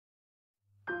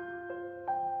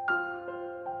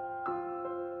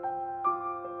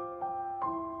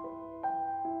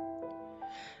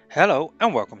Hello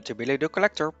and welcome to Billie the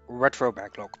Collector Retro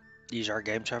Backlog. These are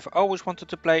games I've always wanted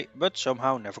to play but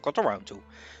somehow never got around to.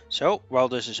 So, while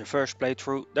this is a first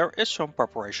playthrough, there is some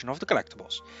preparation of the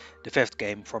collectibles. The fifth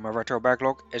game from a retro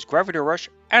backlog is Gravity Rush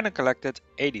and I collected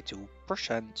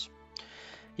 82%.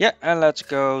 Yeah, and let's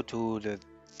go to the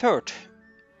third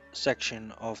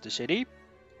section of the city,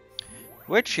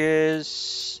 which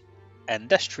is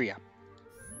Endestria.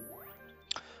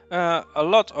 A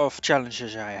lot of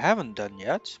challenges I haven't done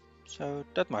yet, so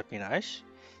that might be nice.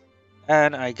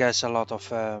 And I guess a lot of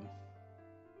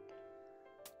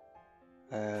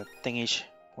thingies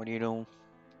when you know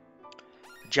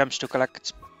gems to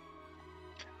collect.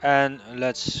 And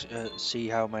let's see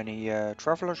how many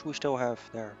travelers we still have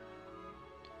there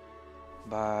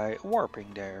by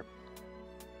warping there.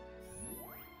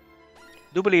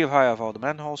 Do believe I have all the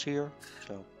manholes here,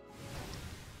 so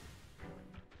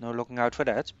no looking out for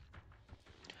that.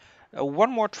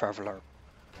 One more traveler.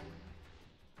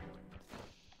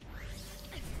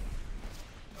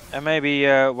 And maybe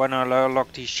when I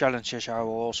unlock these challenges I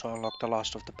will also unlock the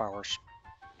last of the powers.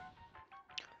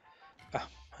 Ah,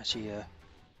 I see a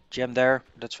gem there,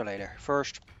 that's for later.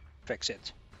 First, fix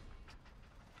it.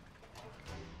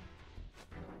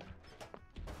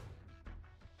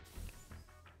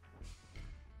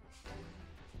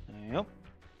 Yep.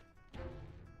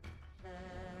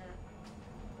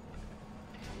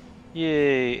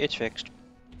 Yay, it's fixed.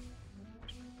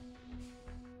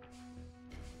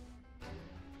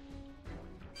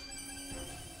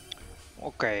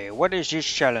 Okay, what is this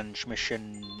challenge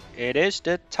mission? It is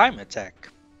the time attack.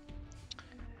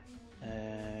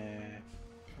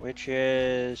 Which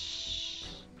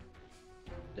is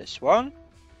this one.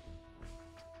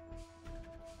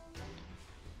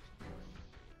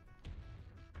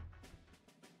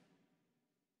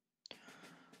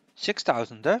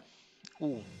 $6,000, eh?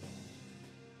 Ooh.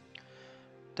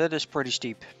 That is pretty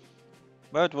steep.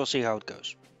 But we'll see how it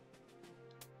goes.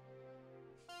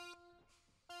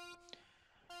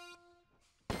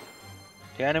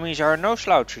 The enemies are no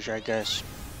slouches, I guess.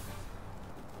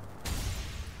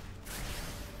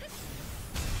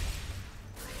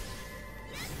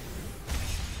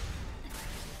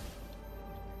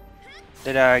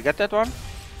 Did I get that one?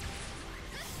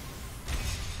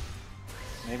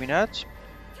 Maybe not.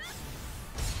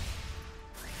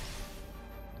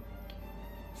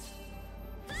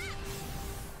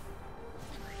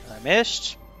 I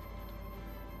missed.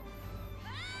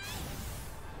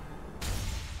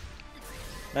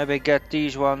 Maybe get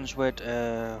these ones with,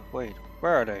 wait,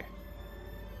 where are they?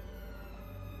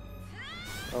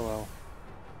 Oh well.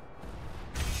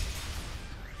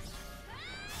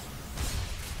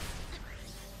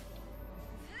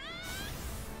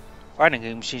 Finding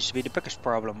him seems to be the biggest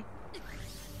problem.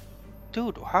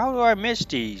 Dude, how do I miss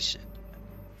these?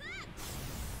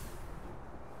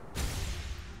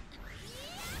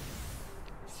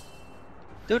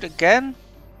 Dude, again?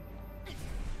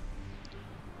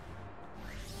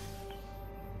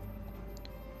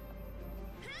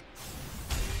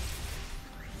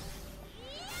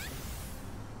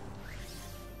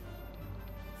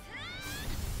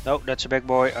 No, that's a big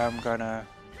boy. I'm gonna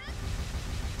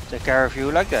take care of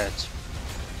you like that.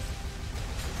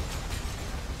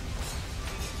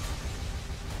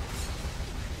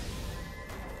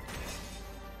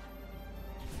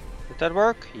 Did that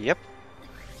work? Yep.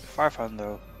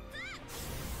 500.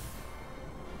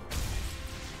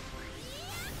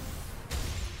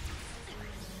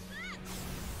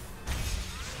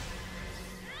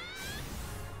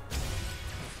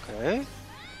 Okay.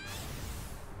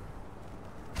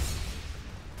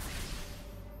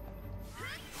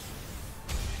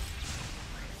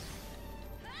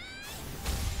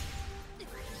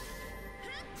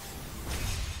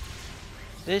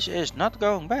 This is not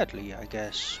going badly, I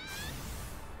guess.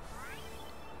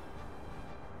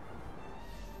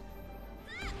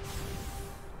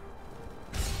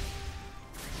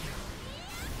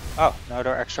 Oh, now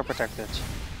they're extra protected.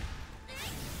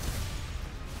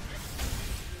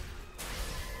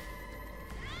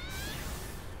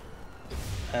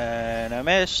 And I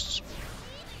missed.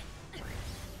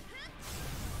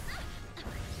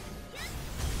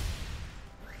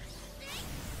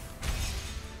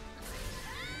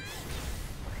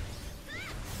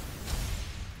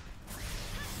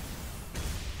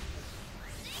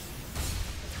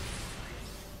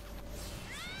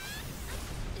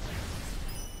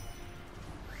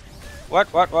 What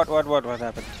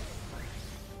happened?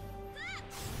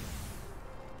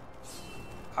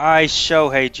 I so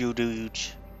hate you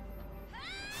dudes.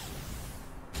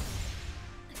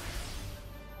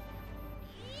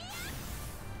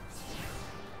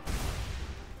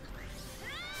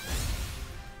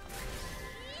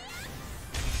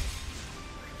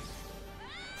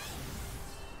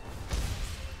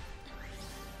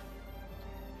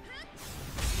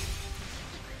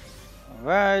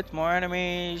 Alright, more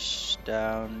enemies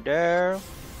down there.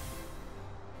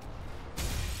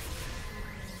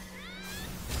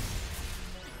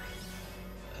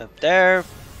 Up there.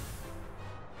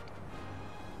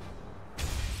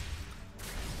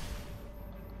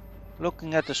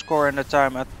 Looking at the score and the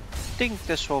time, I think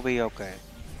this will be okay.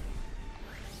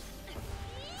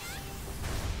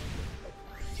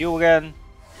 You again.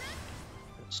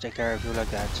 Let's take care of you like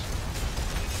that.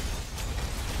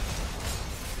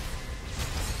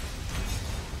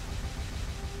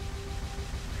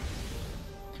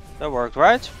 That worked,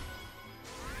 right?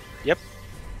 Yep.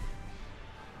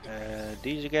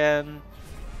 These again.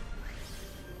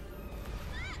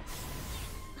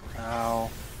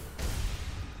 Ow.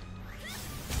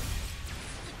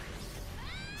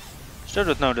 Still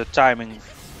don't know the timing.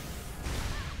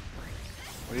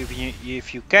 Or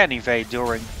if you can evade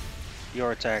during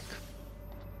your attack.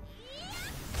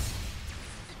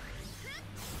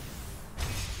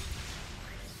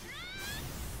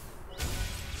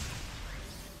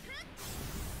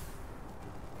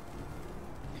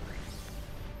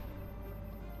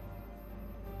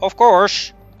 Of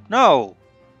course! No!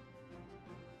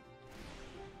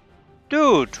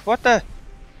 Dude, what the?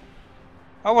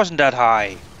 I wasn't that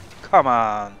high. Come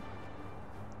on.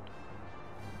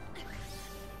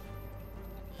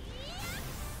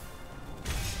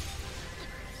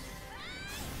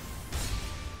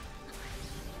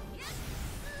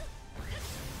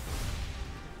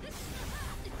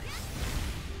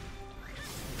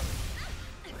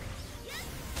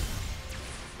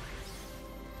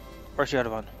 Where's the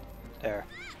other one? There.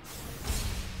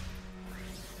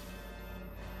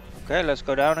 Okay, let's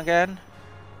go down again.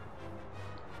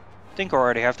 I think I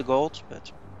already have the gold,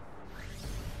 but...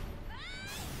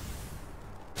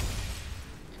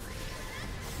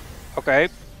 Okay,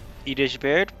 he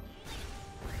disappeared.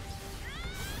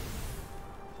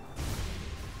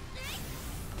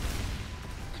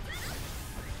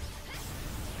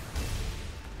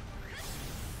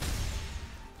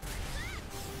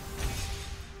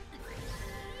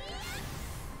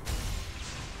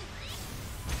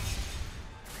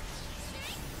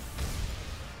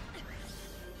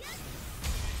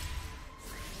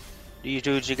 These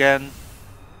dudes again.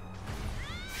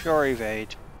 Sure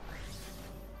evade.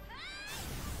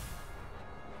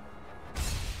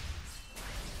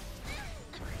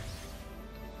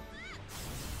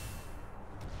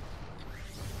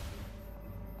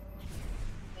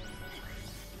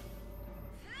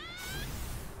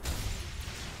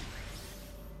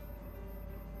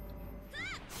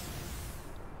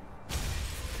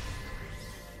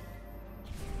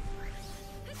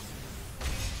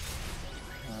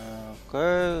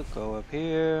 Okay, go up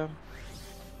here.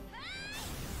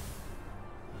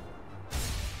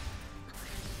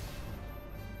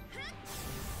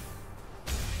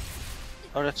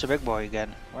 Oh, that's a big boy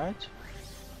again, right?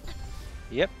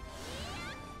 Yep.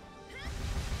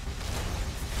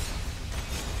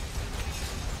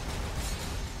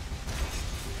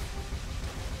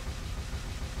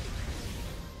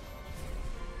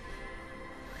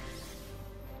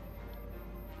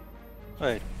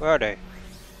 Wait, where are they?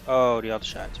 Oh, the other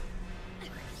side.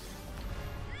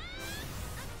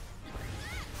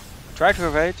 Tried to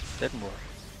evade, didn't work.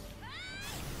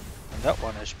 And that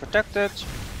one is protected.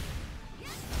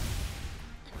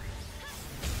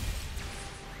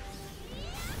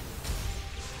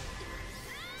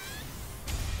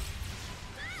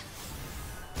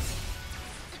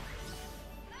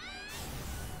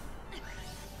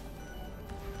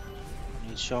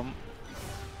 Need some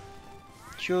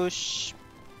juice.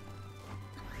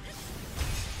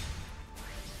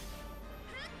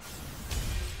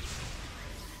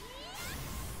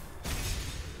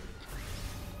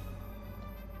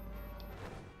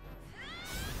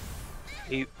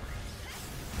 He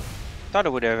thought it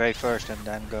would evade first and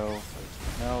then go,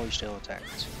 but no, he still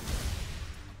attacked.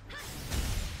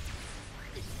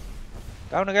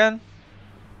 Down again.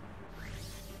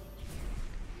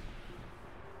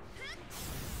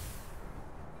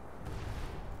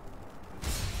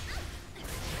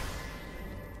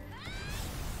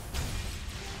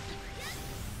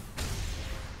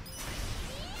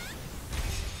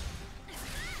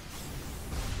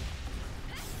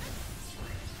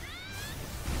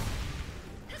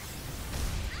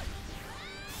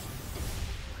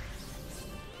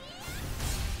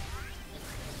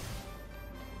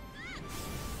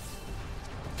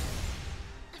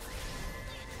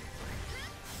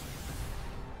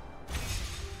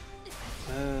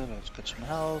 Let's get some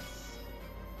health.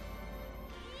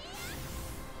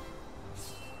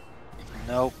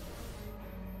 Nope.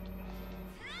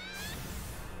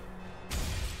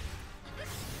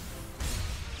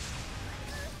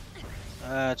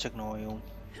 Let's ignore you.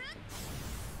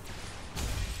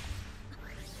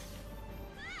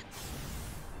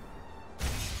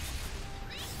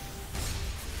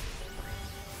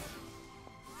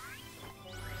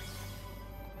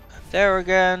 There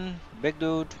again, big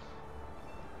dude.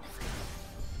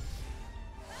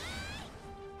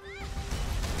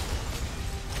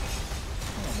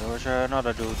 Oh, there was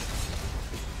another dude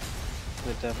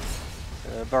with them,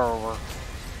 burrower.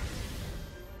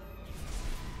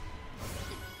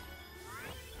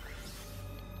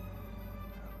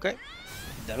 Okay,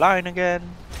 the line again.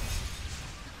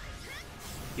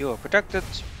 You are protected.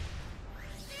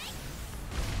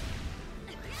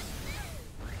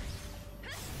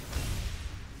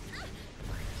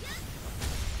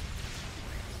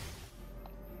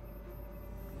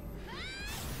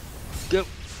 Go.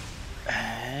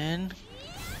 And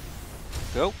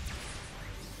go.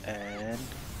 And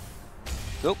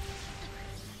go.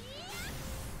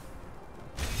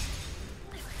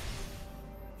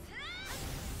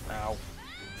 Ow.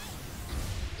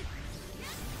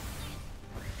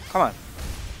 Come on.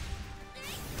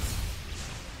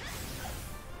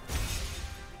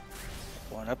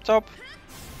 One up top.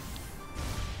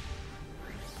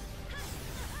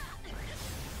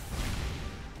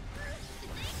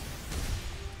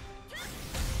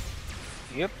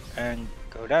 Yep, and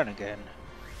go down again.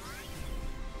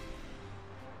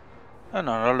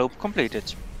 Another loop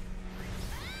completed.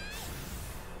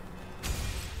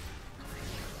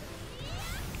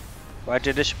 Why'd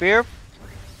you disappear?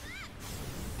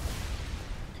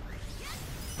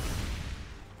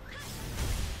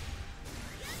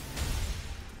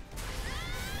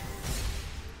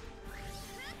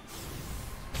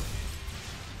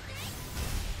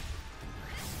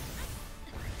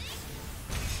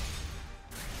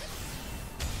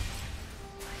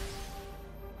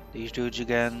 These dudes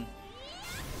again.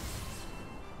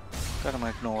 Gotta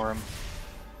ignore them.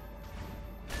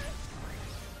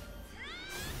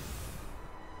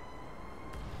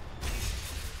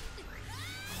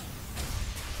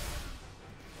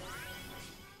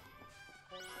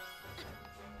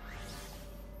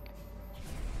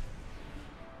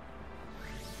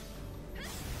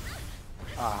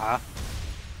 Ah.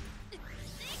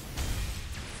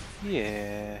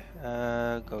 Yeah.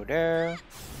 Go there.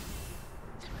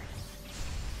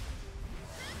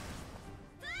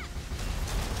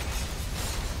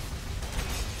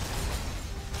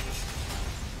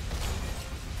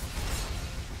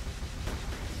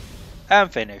 And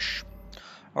finish.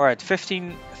 Alright,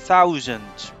 15,000.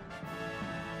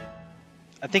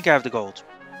 I think I have the gold.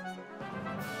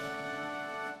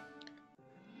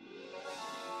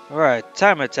 Alright,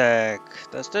 time attack.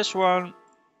 That's this one.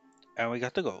 And we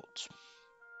got the gold.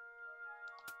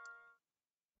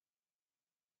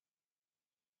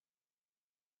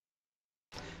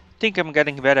 Think I'm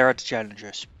getting better at the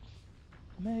challenges.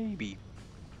 Maybe.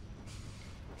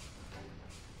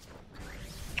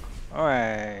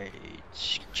 Alright.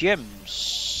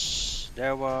 Gems.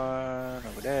 There one.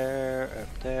 Over there.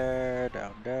 Up there.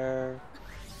 Down there.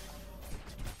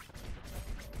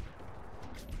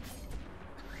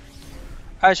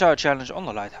 I saw a challenge on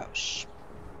the lighthouse.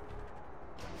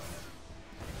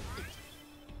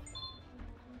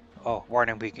 Oh,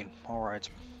 warning beacon. Alright.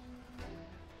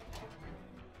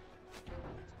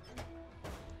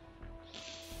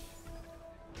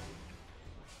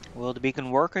 Will the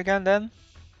beacon work again then?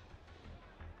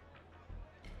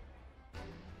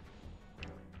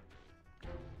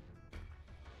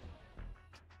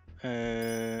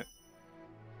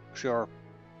 Sure.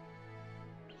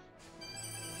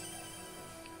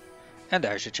 And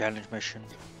there's a challenge mission.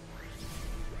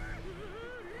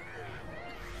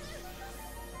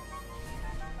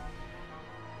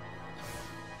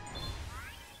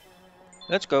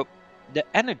 Let's go. The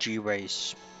energy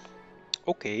race.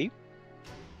 Okay.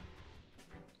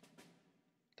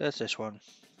 That's this one.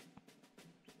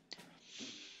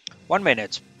 1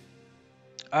 minute.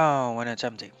 Oh, when it's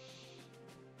empty.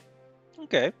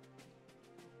 Okay.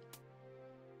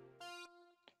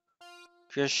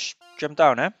 Just jump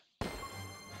down, eh?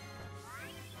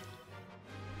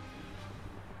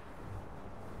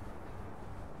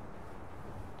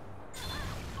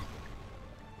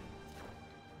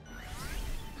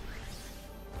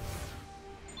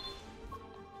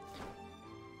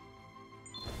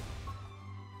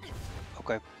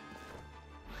 Okay.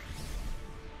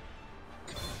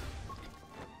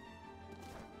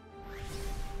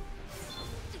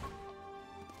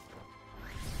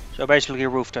 So basically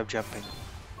rooftop jumping.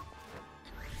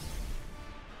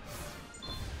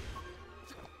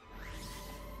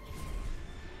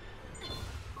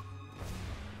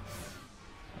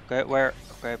 Okay, where?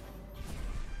 Okay.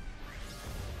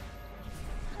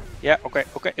 Yeah, okay,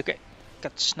 okay, okay.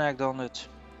 Got snagged on it.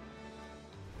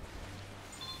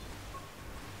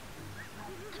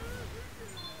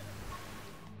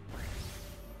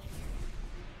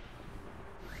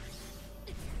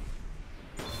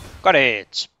 Got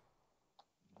it!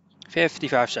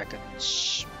 55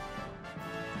 seconds.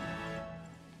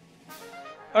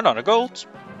 Another gold.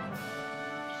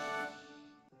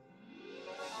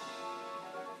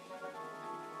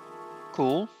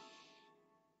 Cool.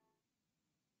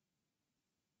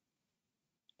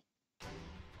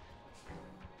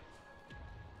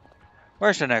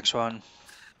 Where's the next one?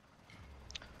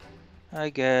 I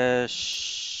guess...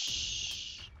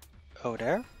 Oh,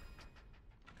 there?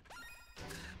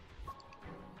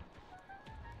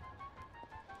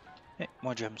 Hey,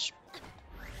 more gems.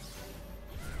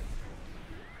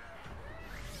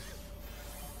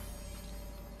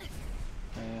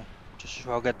 Just as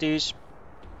well get these.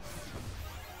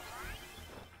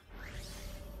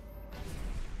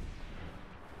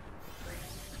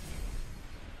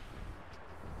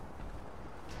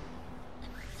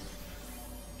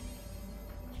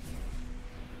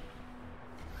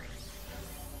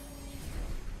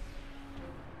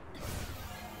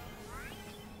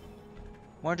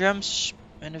 More gems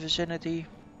in the vicinity.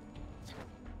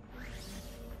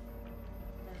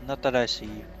 Not that I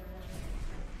see.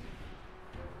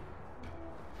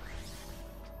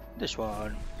 This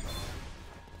one.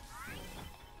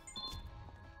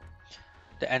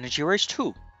 The energy race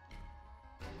 2.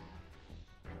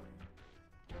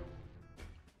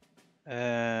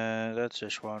 That's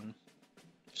this one.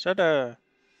 Is that a...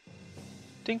 I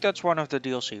think that's one of the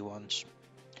DLC ones.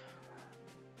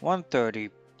 130.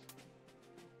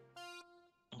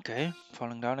 Okay,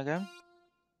 falling down again.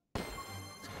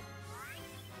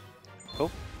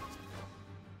 Oh.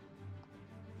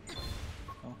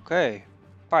 Okay,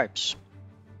 pipes.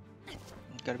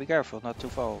 Gotta be careful not to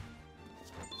fall.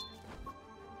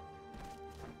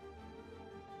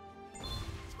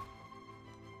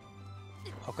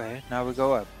 Okay, now we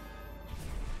go up.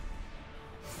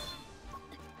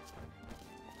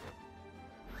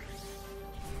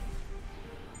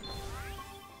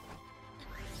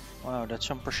 Wow, that's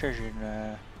some precision.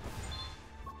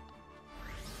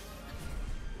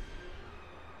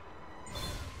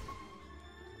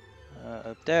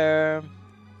 Up there.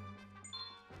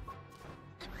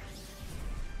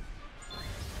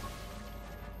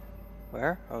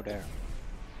 Where? Oh, there.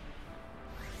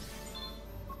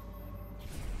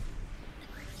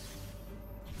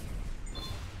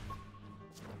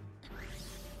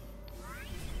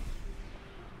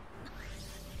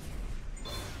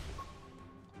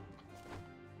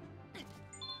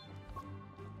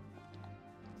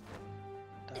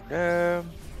 Down there.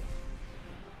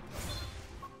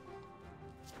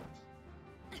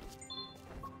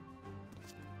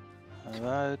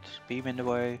 Alright, beam in the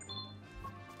way.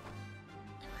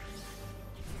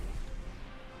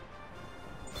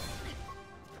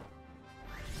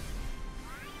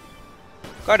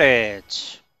 Got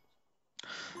it!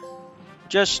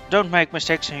 Just don't make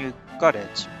mistakes and you got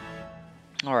it.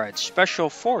 Alright, special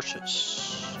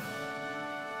forces.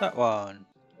 That one.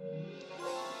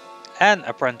 And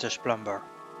apprentice plumber.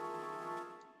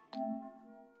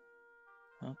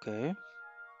 Okay.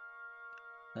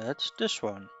 That's this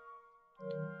one.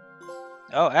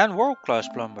 Oh, and world class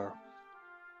plumber.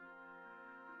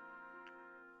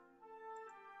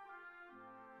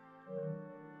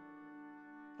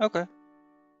 Okay,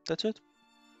 that's it.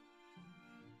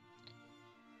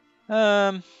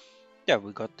 Yeah,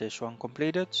 we got this one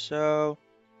completed, so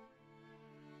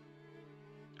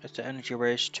it's the energy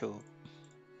race 2.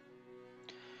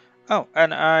 Oh,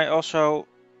 and I also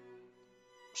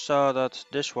saw that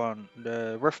this one,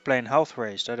 the Rift Plane health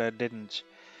race, that I didn't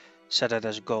set it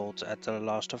as gold at the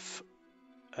last of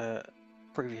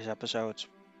previous episodes.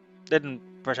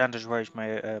 Didn't percentage wise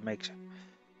make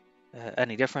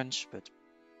any difference, but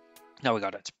now we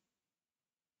got it.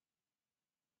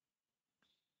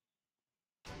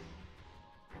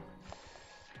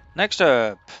 Next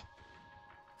up.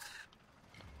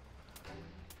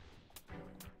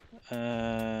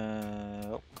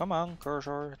 Oh, come on,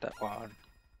 cursor, that one.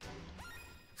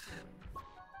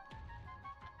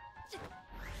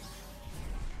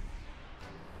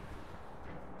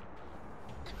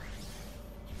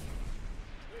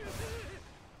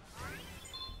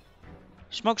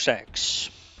 Smokestacks.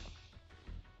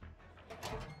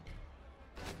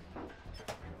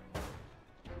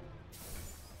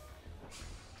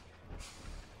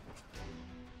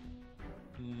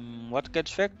 What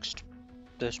gets fixed?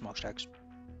 The smokestacks.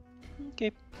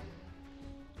 Okay.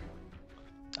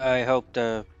 I hope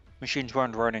the machines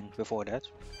weren't running before that.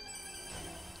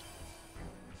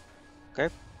 Okay.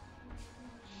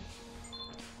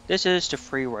 This is the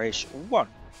free race 1.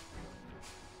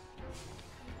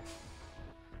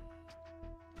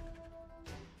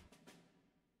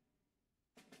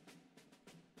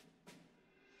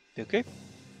 Okay.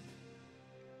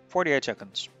 48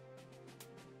 seconds.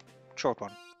 Short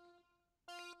one.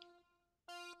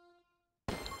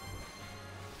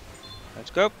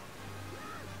 Let's go.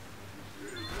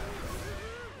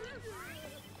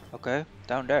 Okay,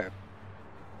 down there.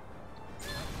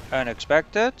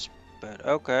 Unexpected, but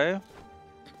okay.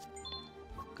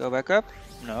 Go back up?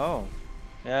 No.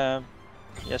 Yeah,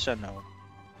 yes and no.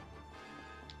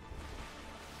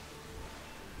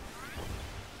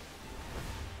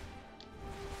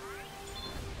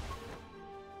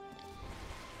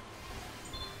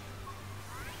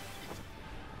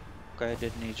 Okay,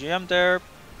 didn't need to jump there.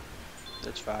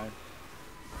 That's fine.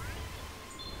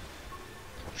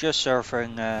 Just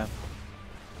surfing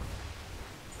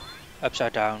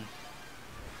upside down.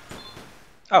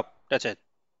 Oh, that's it.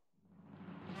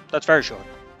 That's very short.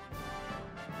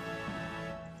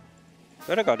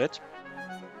 But I got it.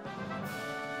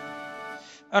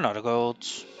 Another gold.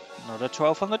 Another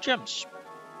 1200 gems.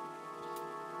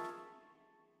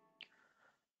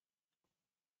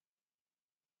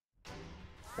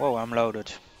 Whoa, I'm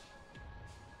loaded.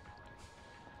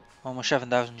 Almost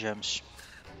 7000 gems.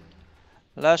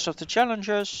 Last of the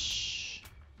challenges.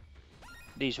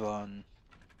 This one.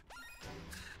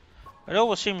 It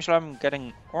always seems like I'm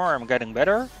getting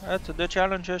better at the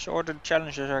challenges, or the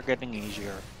challenges are getting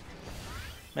easier.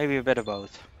 Maybe a bit of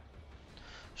both.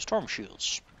 Storm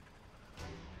shields.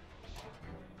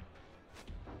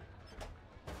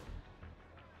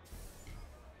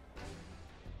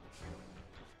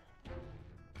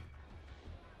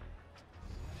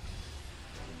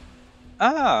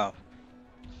 Ah,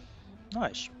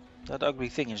 nice. That ugly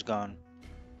thing is gone.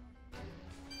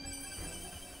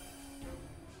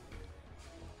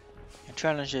 The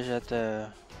challenge is at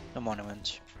the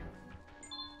monument.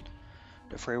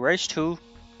 The free race 2.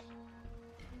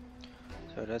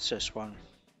 So that's this one.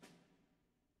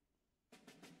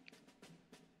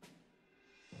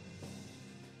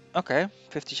 Okay,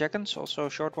 50 seconds, also a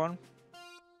short one.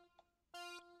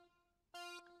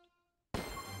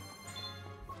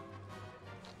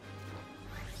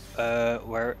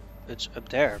 Where it's up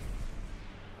there.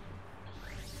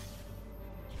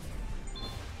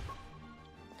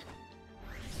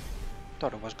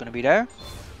 Thought it was gonna be there.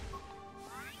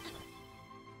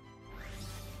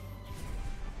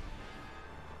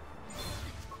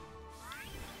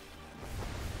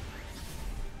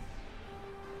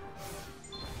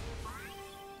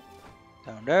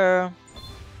 Down there.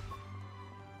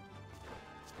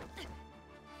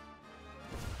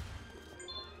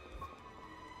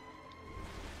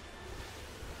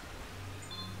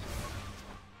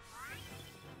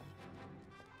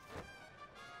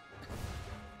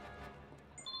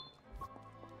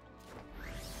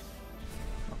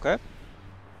 Okay.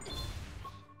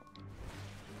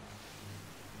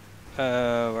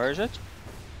 Where is it?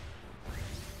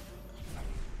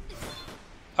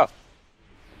 Oh,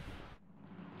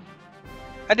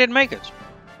 I didn't make it.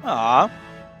 Ah,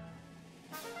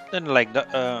 didn't like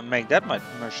make that much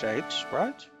mistakes,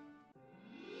 right?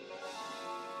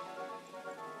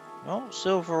 Well,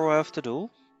 silver will have to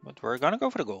do, but we're gonna go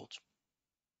for the gold.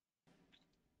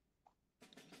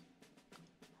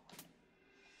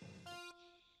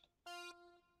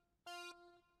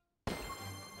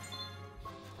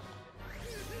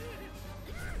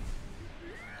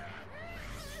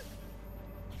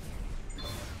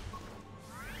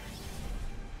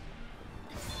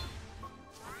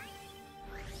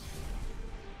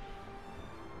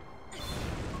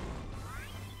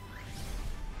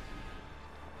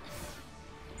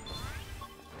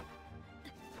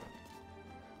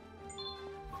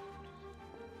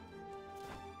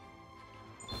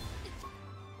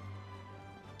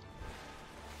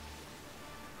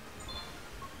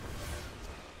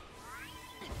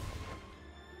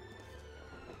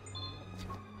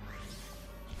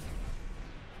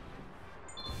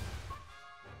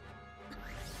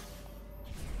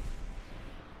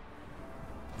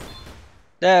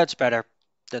 That's better.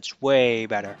 That's way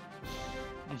better.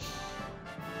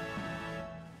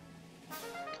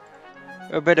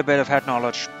 A bit of head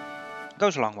knowledge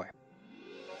goes a long way.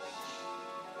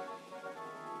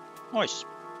 Nice.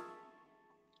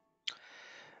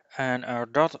 And are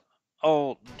that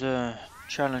all the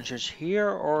challenges here,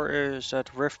 or is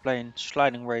that Rift Plane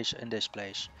sliding race in this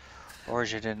place? Or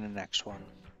is it in the next one?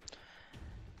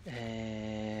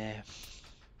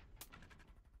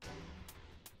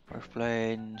 Rift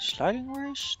Plane sliding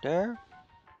race, there.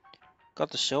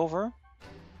 Got the silver.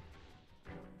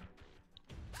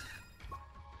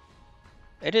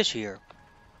 It is here.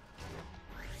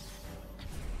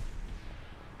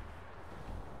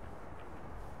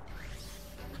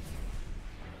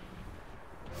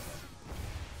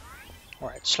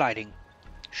 Alright, sliding.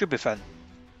 Should be fun.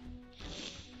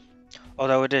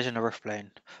 Although it is in a rift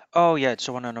plane. Oh yeah, it's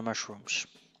the one on the mushrooms.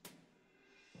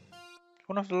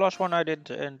 One of the last one I did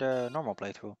in the normal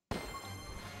playthrough.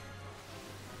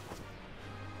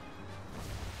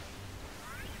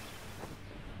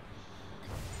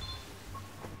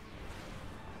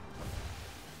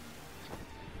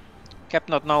 Kept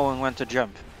not knowing when to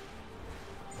jump.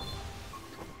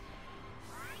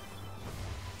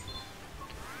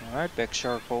 Alright, big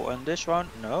circle and this one.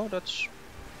 No, that's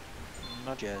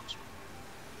not yet.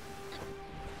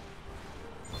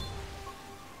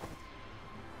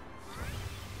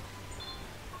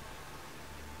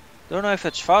 Don't know if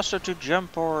it's faster to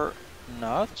jump or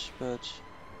not, but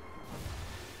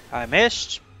I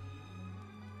missed.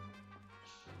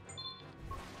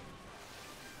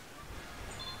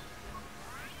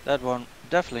 That one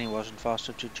definitely wasn't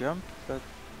faster to jump, but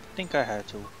I think I had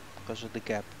to because of the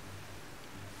gap.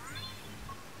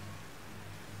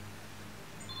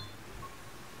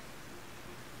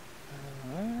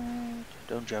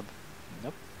 Don't jump.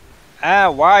 Nope.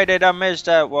 Ah, why did I miss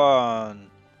that one?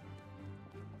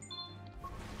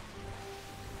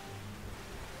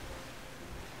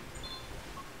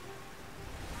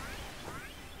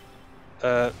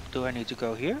 Do I need to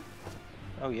go here?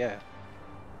 Oh yeah.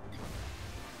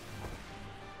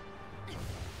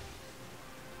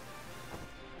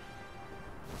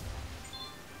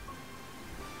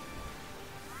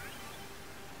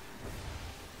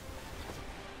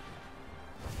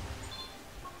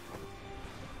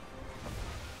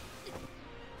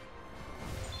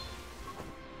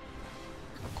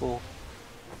 Cool.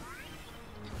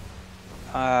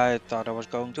 I thought I was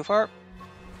going too far.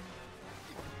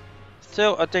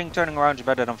 Still, I think turning around is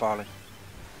better than falling.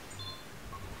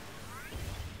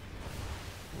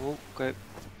 Okay.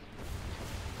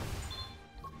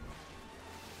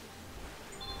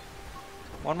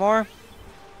 One more.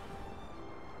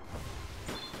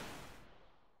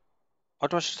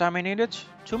 What was the time I needed?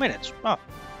 2 minutes. Oh.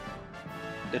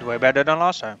 Did way better than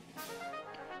last time.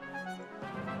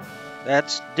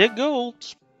 That's the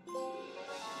gold.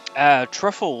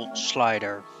 Truffle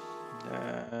slider.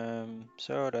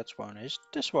 So that's one is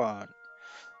this one.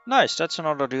 Nice, that's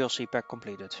another DLC pack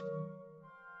completed.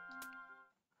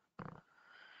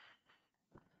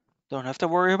 Don't have to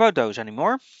worry about those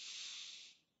anymore.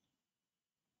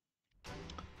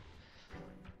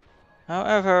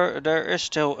 However, there is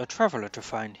still a traveler to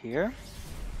find here.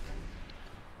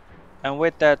 And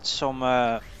with that, some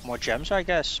more gems, I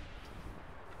guess.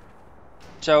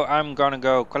 So I'm gonna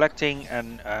go collecting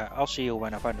and I'll see you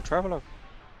when I find the traveler.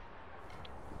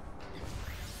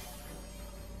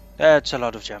 That's a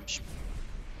lot of gems.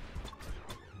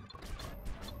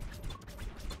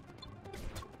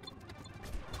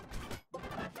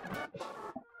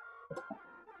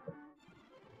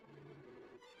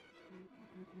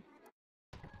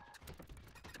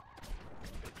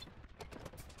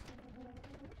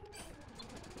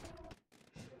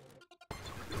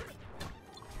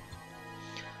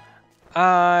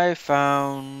 I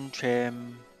found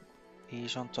him.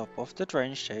 He's on top of the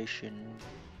train station.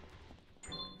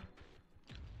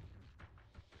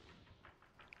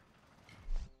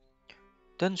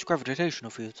 Dense gravitational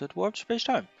field that warps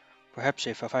space-time. Perhaps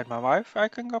if I find my wife, I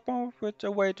can come up with a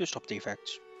way to stop the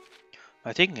effects.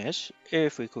 My thinking is,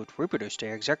 if we could reproduce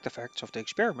the exact effects of the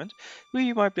experiment,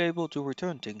 we might be able to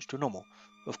return things to normal.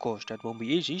 Of course, that won't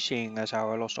be easy, seeing as how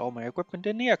I lost all my equipment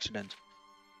in the accident.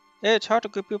 It's hard to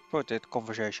keep up with that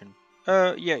conversation.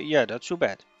 Yeah, that's too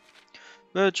bad.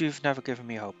 But you've never given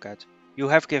me hope, Cat. You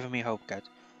have given me hope, Cat.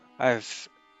 I've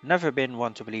never been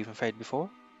one to believe in fate before,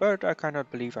 but I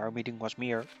cannot believe our meeting was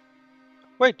mere.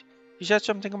 Wait, you said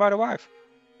something about a wife.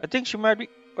 I think she might be.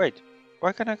 Wait,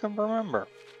 why can't I can remember?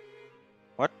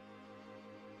 What?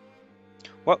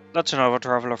 Well, that's another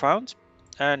traveler found,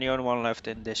 and the only one left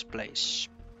in this place.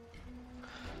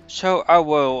 So I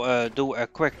will do a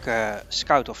quick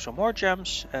scout of some more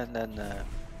gems, and then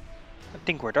I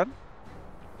think we're done.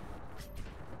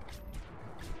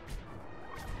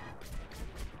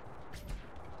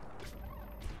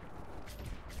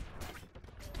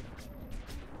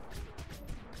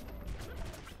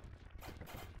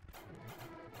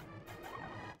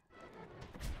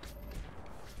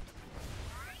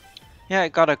 Yeah, I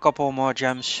got a couple more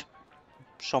gems.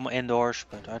 Some indoors,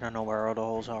 but I don't know where all the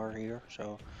holes are here,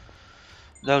 so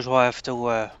those will have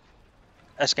to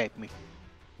escape me.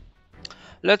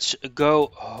 Let's go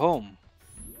home.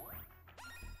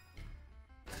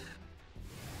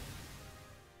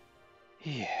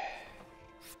 Yeah.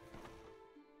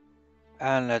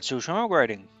 And let's do some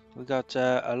upgrading. We got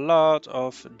a lot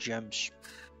of gems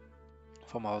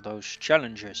from all those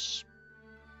challenges.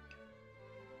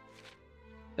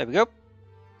 There we go.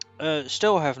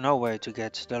 Still have no way to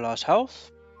get the last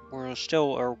health. We're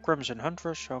still a Crimson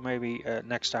Hunter, so maybe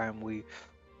next time we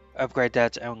upgrade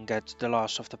that and get the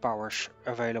last of the powers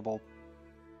available.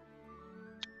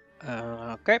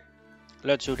 Okay,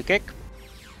 let's do the kick.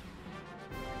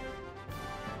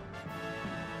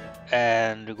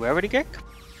 And the gravity kick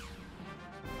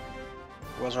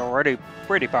was already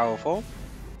pretty powerful.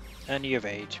 And the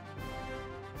evade.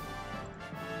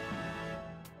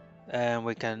 And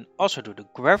we can also do the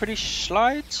gravity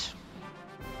slide.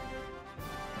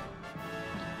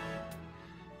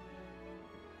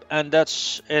 And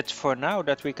that's it for now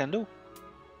that we can do.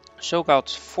 So got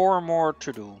 4 more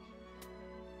to do.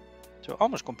 So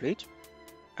almost complete.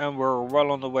 And we're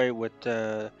well on the way with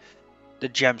the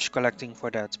gems collecting for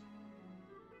that.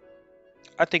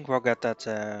 I think we'll get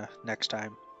that next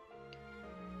time.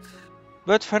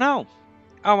 But for now,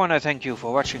 I want to thank you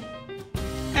for watching.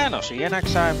 And I'll see you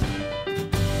next time.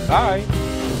 Bye!